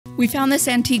We found this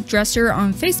antique dresser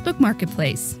on Facebook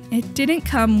Marketplace. It didn't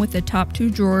come with the top 2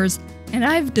 drawers, and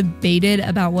I've debated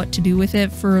about what to do with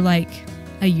it for like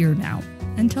a year now,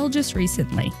 until just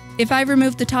recently. If I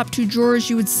removed the top 2 drawers,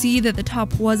 you would see that the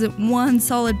top wasn't one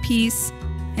solid piece,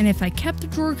 and if I kept the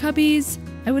drawer cubbies,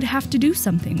 I would have to do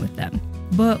something with them.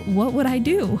 But what would I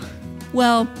do?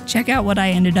 Well, check out what I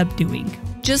ended up doing.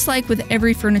 Just like with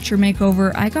every furniture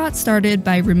makeover, I got started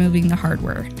by removing the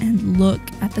hardware, and look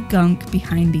at the gunk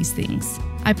behind these things.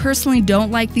 I personally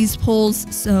don't like these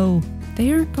pulls, so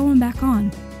they aren't going back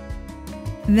on.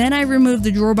 Then I removed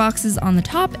the drawer boxes on the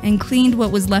top and cleaned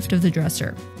what was left of the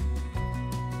dresser.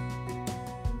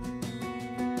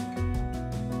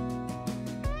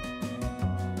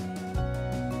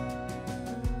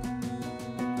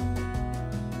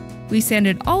 We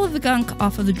sanded all of the gunk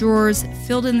off of the drawers,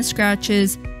 filled in the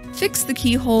scratches, fixed the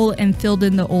keyhole, and filled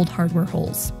in the old hardware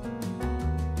holes.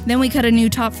 Then we cut a new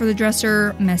top for the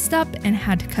dresser, messed up, and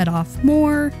had to cut off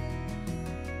more.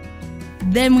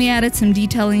 Then we added some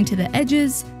detailing to the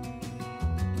edges.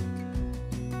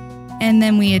 And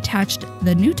then we attached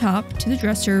the new top to the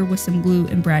dresser with some glue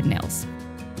and brad nails.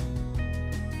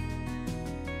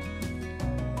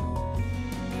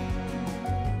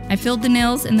 I filled the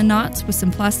nails and the knots with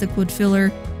some plastic wood filler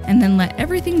and then let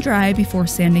everything dry before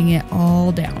sanding it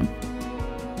all down.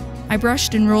 I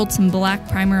brushed and rolled some black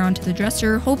primer onto the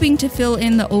dresser, hoping to fill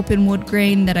in the open wood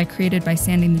grain that I created by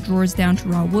sanding the drawers down to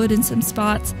raw wood in some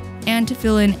spots, and to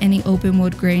fill in any open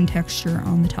wood grain texture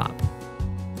on the top.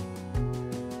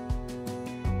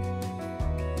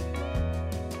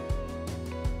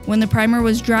 When the primer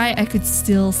was dry, I could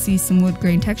still see some wood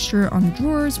grain texture on the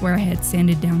drawers where I had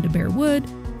sanded down to bare wood,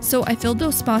 so I filled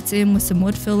those spots in with some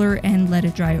wood filler and let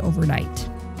it dry overnight.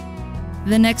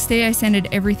 The next day I sanded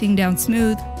everything down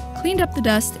smooth, cleaned up the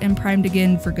dust, and primed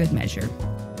again for good measure.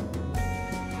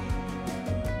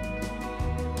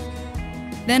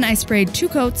 Then I sprayed 2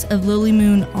 coats of Lilly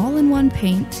Moon all-in-one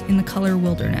paint in the color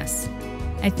Wilderness.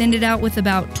 I thinned it out with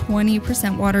about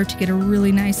 20% water to get a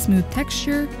really nice smooth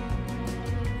texture.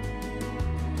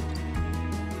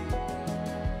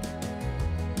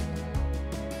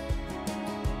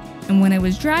 And when it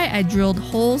was dry, I drilled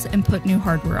holes and put new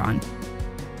hardware on.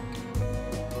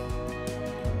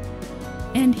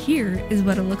 And here is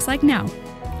what it looks like now.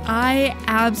 I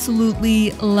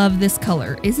absolutely love this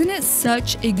color. Isn't it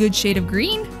such a good shade of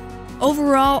green?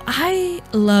 Overall, I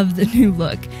love the new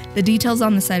look. The details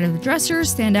on the side of the dresser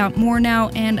stand out more now,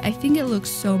 and I think it looks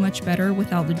so much better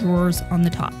without the drawers on the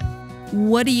top.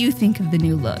 What do you think of the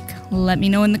new look? Let me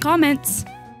know in the comments.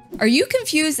 Are you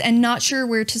confused and not sure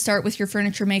where to start with your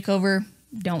furniture makeover?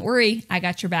 Don't worry, I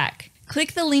got your back.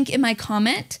 Click the link in my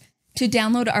comment to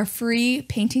download our free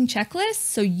painting checklist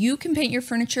so you can paint your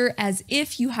furniture as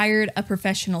if you hired a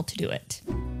professional to do it.